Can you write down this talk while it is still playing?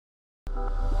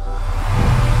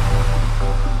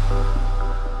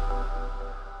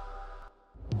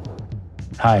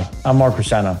Hi, I'm Mark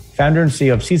Rossano, founder and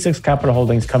CEO of C6 Capital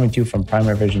Holdings, coming to you from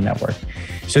Primary Vision Network.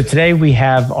 So today we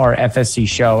have our FSC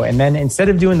show. And then instead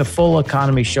of doing the full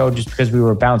economy show, just because we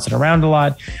were bouncing around a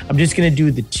lot, I'm just going to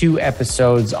do the 2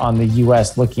 episodes on the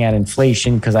US looking at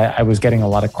inflation, because I was getting a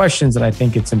lot of questions. And I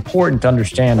think it's important to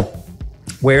understand,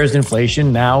 where is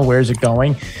inflation now? Where is it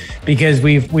going? Because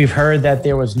we've heard that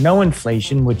there was no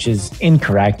inflation, which is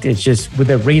incorrect. It's just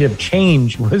the rate of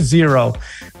change was 0.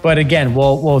 But again,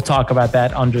 we'll talk about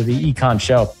that under the Econ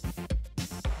show.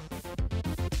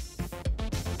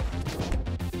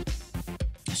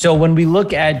 So when we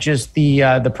look at just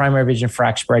the primary vision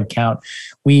frac spread count,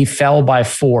 we fell by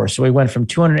 4. So we went from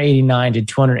 289 to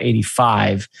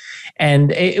 285,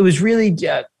 and it was really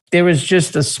there was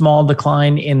just a small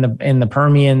decline in the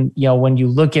Permian. You know, when you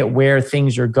look at where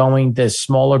things are going, the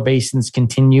smaller basins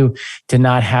continue to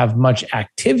not have much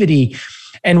activity.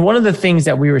 And one of the things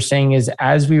that we were saying is,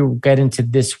 as we get into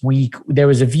this week, there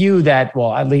was a view that,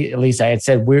 well, at least I had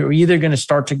said, we're either going to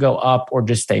start to go up or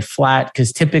just stay flat,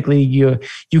 because typically you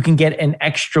can get an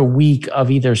extra week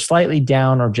of either slightly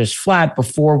down or just flat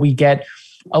before we get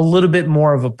a little bit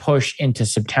more of a push into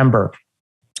September.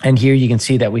 And here you can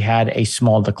see that we had a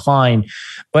small decline.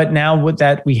 But now with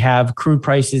that, we have crude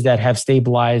prices that have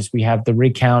stabilized. We have the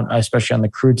rig count, especially on the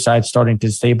crude side, starting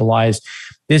to stabilize.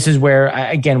 This is where,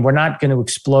 again, we're not going to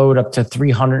explode up to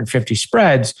 350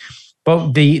 spreads,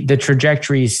 but the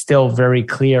trajectory is still very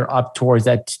clear up towards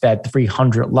that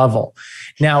 300 level.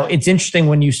 Now, it's interesting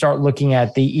when you start looking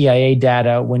at the EIA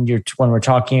data when we're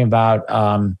talking about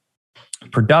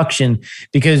production,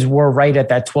 because we're right at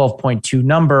that 12.2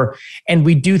 number. And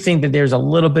we do think that there's a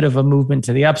little bit of a movement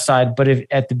to the upside. But if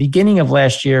at the beginning of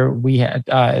last year, we had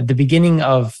at the beginning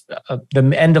of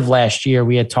the end of last year,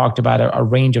 we had talked about a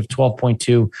range of 12.2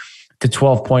 to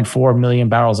 12.4 million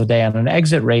barrels a day on an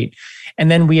exit rate. And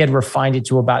then we had refined it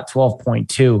to about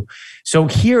 12.2. So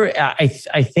here,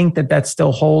 I think that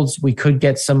still holds. We could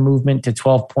get some movement to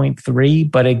 12.3.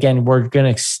 But again, we're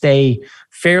going to stay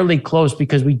fairly close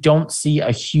because we don't see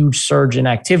a huge surge in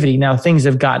activity. Now, things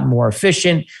have gotten more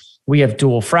efficient. We have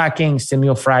dual fracking,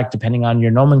 simul-frac, depending on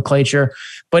your nomenclature.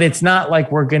 But it's not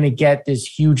like we're going to get this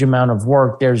huge amount of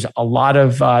work. There's a lot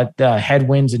of the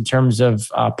headwinds in terms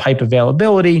of pipe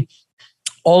availability.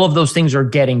 All of those things are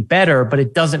getting better, but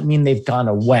it doesn't mean they've gone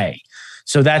away.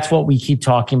 So that's what we keep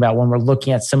talking about when we're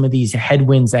looking at some of these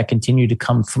headwinds that continue to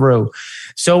come through.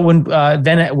 So when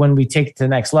we take it to the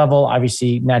next level,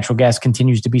 obviously natural gas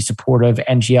continues to be supportive.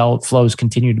 NGL flows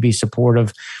continue to be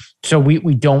supportive. So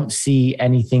we don't see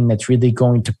anything that's really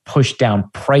going to push down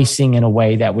pricing in a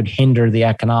way that would hinder the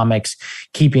economics,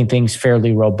 keeping things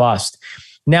fairly robust.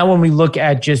 Now, when we look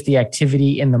at just the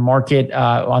activity in the market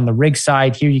on the rig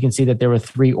side, here you can see that there were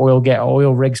 3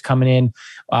 oil rigs coming in.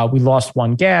 We lost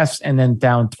 1 gas and then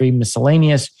down 3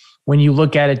 miscellaneous. When you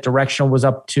look at it, directional was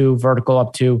up 2, vertical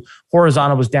up 2,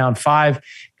 horizontal was down 5.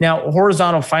 Now,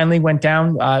 horizontal finally went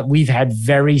down. We've had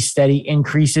very steady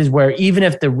increases where even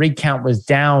if the rig count was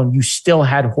down, you still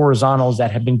had horizontals that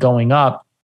have been going up.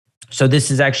 So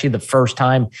this is actually the first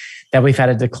time that we've had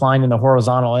a decline in the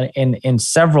horizontal in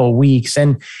several weeks.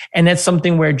 And that's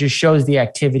something where it just shows the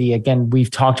activity. Again,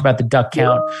 we've talked about the DUC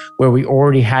count where we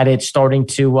already had it starting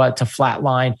to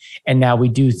flatline. And now we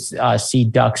do see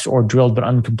DUCs, or drilled but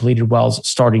uncompleted wells,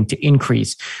 starting to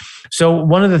increase. So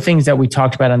one of the things that we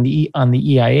talked about on the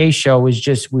EIA show is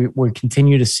just we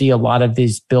continue to see a lot of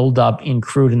this buildup in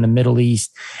crude in the Middle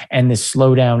East and this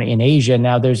slowdown in Asia.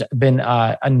 Now there's been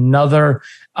another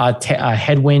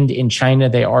headwind in China.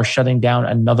 They are shutting down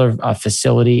another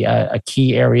facility, a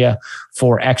key area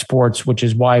for exports, which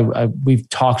is why we've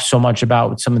talked so much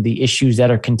about some of the issues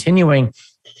that are continuing.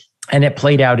 And it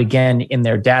played out again in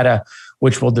their data,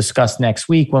 which we'll discuss next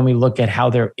week when we look at how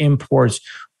their imports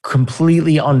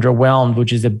completely underwhelmed,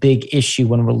 which is a big issue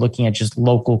when we're looking at just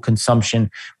local consumption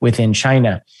within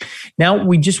China. Now,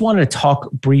 we just wanted to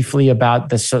talk briefly about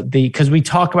because we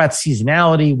talk about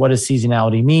seasonality. What does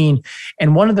seasonality mean?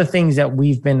 And one of the things that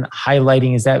we've been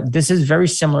highlighting is that this is very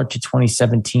similar to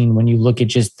 2017 when you look at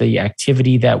just the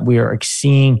activity that we're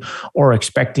seeing or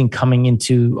expecting coming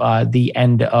into the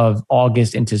end of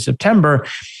August into September.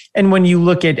 And when you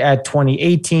look at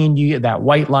 2018, you get that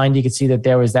white line, you can see that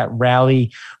there was that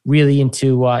rally really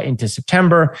into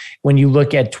September. When you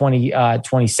look at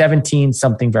 2017,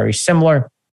 something very similar.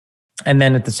 And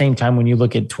then at the same time, when you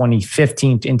look at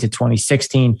 2015 into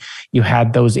 2016, you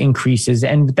had those increases.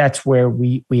 And that's where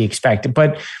we expect it.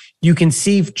 But you can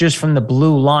see just from the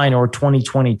blue line, or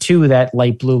 2022, that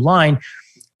light blue line,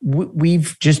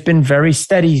 we've just been very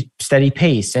steady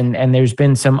pace, and there's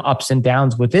been some ups and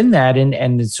downs within that,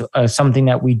 and it's something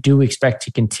that we do expect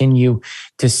to continue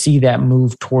to see that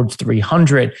move towards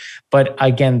 300. But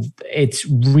again, it's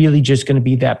really just going to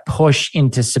be that push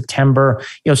into September,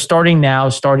 starting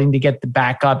to get the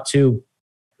back up to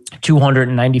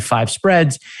 295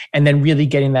 spreads, and then really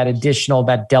getting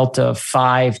that delta of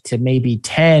 5 to maybe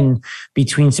 10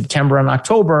 between September and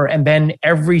October. And then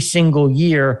every single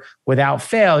year, without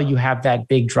fail, you have that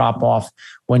big drop off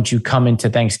once you come into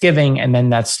Thanksgiving, and then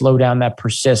that slowdown that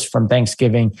persists from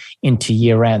Thanksgiving into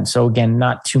year end. So again,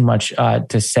 not too much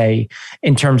to say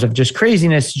in terms of just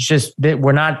craziness. It's just that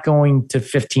we're not going to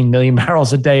 15 million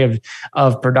barrels a day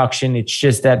of production. It's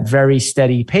just that very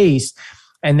steady pace.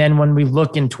 And then when we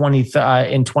look in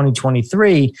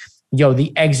 2023,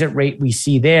 the exit rate we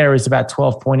see there is about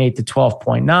 12.8 to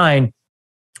 12.9.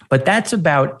 But that's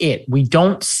about it. We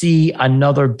don't see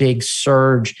another big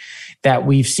surge that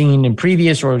we've seen in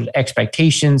previous or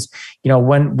expectations. When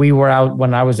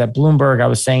I was at Bloomberg, I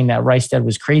was saying that Rystad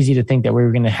was crazy to think that we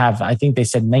were going to have, I think they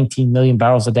said 19 million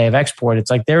barrels a day of export. It's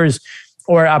like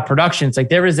production. It's like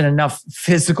there isn't enough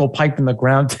physical pipe in the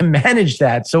ground to manage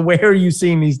that. So where are you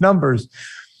seeing these numbers?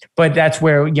 But that's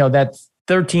where, that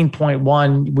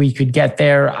 13.1, we could get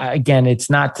there. Again, it's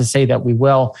not to say that we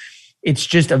will. It's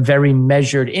just a very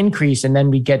measured increase. And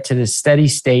then we get to the steady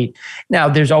state. Now,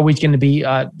 there's always going to be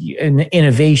an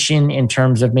innovation in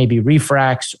terms of maybe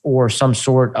refracs or some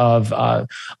sort of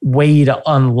way to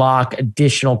unlock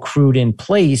additional crude in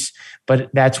place. But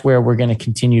that's where we're going to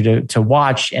continue to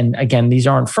watch. And again, these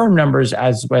aren't firm numbers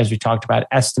as we talked about,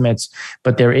 estimates,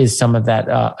 but there is some of that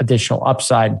additional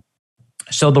upside.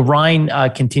 So the Rhine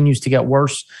continues to get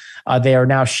worse. They are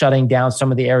now shutting down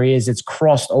some of the areas. It's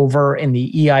crossed over in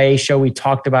the EIA show. We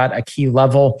talked about a key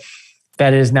level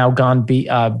that has now gone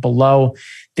below.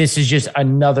 This is just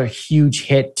another huge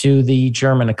hit to the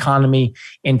German economy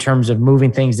in terms of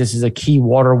moving things. This is a key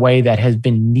waterway that has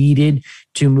been needed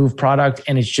to move product,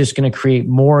 and it's just going to create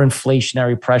more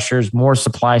inflationary pressures, more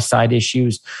supply side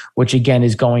issues, which again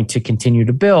is going to continue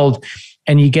to build.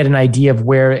 And you get an idea of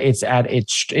where it's at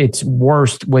its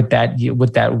worst with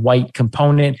that white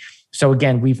component. So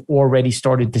again, we've already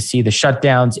started to see the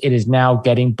shutdowns. It is now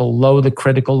getting below the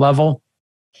critical level.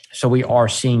 So we are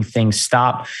seeing things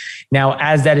stop. Now,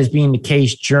 as that is being the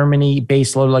case, Germany,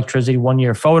 base load electricity 1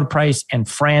 year forward price, and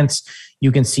France,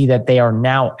 you can see that they are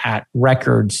now at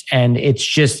records, and it's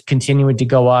just continuing to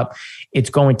go up. It's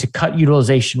going to cut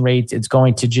utilization rates. It's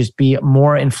going to just be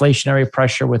more inflationary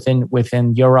pressure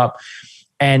within Europe.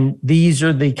 And these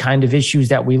are the kind of issues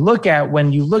that we look at.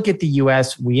 When you look at the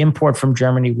US, we import from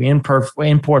Germany, we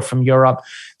import from Europe.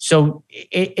 So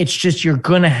it's just, you're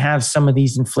going to have some of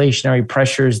these inflationary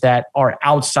pressures that are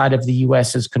outside of the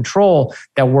US's control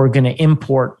that we're going to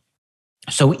import.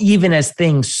 So even as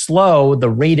things slow, the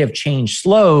rate of change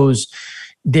slows,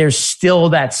 there's still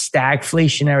that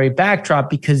stagflationary backdrop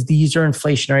because these are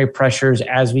inflationary pressures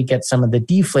as we get some of the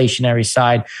deflationary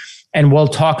side. And we'll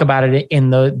talk about it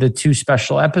in the two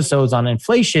special episodes on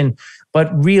inflation.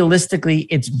 But realistically,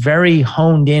 it's very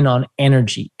honed in on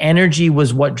energy. Energy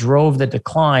was what drove the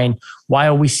decline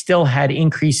while we still had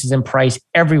increases in price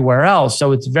everywhere else.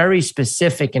 So it's very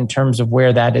specific in terms of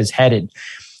where that is headed.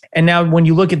 And now when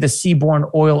you look at the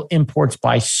seaborne oil imports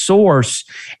by source,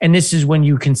 and this is when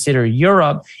you consider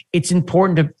Europe, it's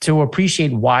important to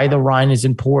appreciate why the Rhine is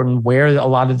important, where a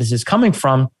lot of this is coming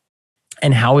from,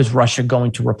 and how is Russia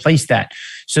going to replace that?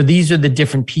 So these are the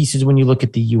different pieces when you look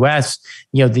at the U.S.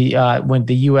 When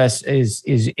the U.S.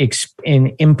 is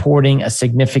importing a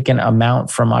significant amount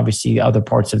from obviously other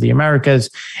parts of the Americas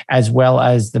as well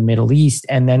as the Middle East,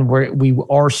 and then we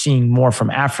are seeing more from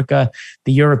Africa.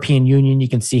 The European Union, you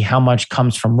can see how much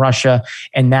comes from Russia,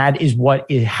 and that is what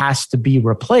it has to be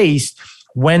replaced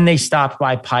when they stop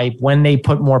by pipe, when they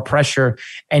put more pressure.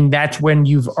 And that's when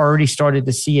you've already started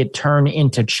to see it turn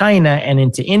into China and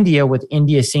into India, with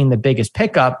India seeing the biggest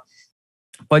pickup.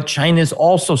 But China is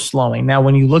also slowing. Now,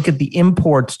 when you look at the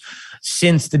imports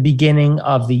since the beginning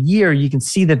of the year, you can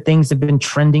see that things have been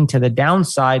trending to the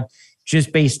downside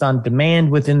just based on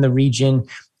demand within the region,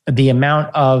 the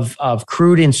amount of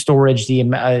crude in storage,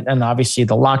 and obviously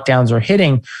the lockdowns are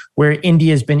hitting, where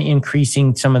India has been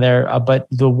increasing some of their, but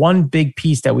the one big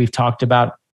piece that we've talked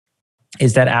about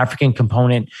is that African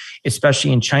component,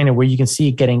 especially in China, where you can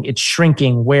see it's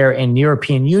shrinking, where in the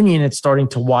European Union, it's starting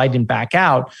to widen back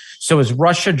out. So as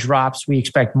Russia drops, we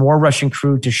expect more Russian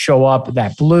crude to show up,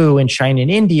 that blue in China and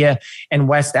India, and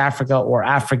West Africa, or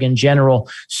Africa in general,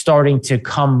 starting to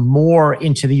come more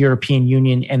into the European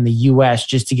Union and the US,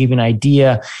 just to give you an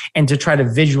idea and to try to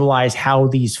visualize how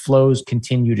these flows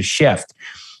continue to shift.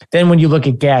 Then when you look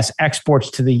at gas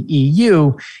exports to the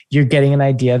EU, you're getting an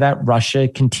idea that Russia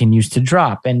continues to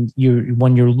drop. And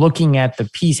when you're looking at the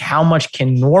piece, how much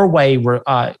can Norway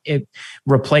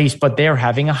replace? But they're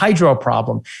having a hydro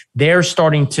problem. They're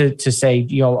starting to say,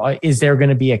 is there going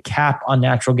to be a cap on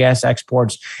natural gas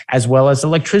exports as well as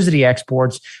electricity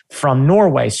exports from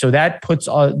Norway? So that puts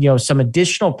some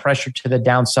additional pressure to the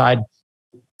downside.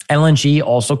 LNG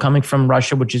also coming from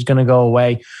Russia, which is going to go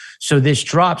away. So this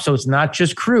drop, so it's not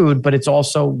just crude, but it's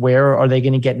also where are they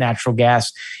going to get natural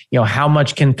gas? How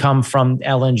much can come from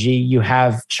LNG? You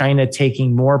have China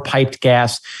taking more piped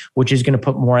gas, which is going to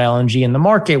put more LNG in the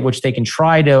market, which they can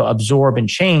try to absorb and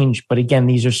change. But again,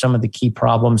 these are some of the key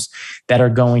problems that are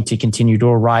going to continue to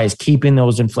arise, keeping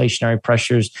those inflationary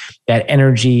pressures, that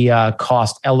energy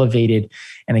cost elevated.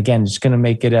 And again, it's going to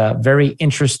make it a very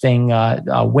interesting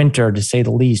winter, to say the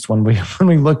least, when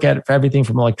we look at everything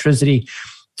from electricity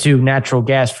to natural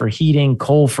gas for heating,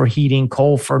 coal for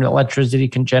electricity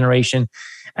generation.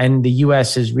 And the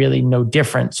U.S. is really no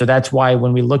different. So that's why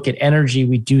when we look at energy,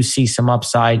 we do see some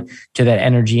upside to that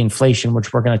energy inflation,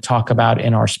 which we're going to talk about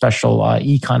in our special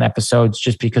econ episodes,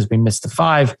 just because we missed the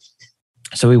 5.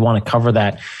 So we want to cover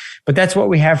that. But that's what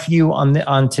we have for you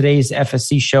on today's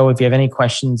FSC show. If you have any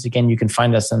questions, again, you can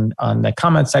find us on the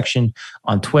comment section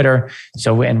on Twitter.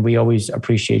 And we always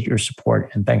appreciate your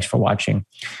support. And thanks for watching.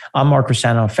 I'm Mark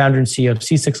Rossano, founder and CEO of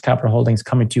C6 Capital Holdings,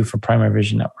 coming to you from Primary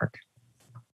Vision Network.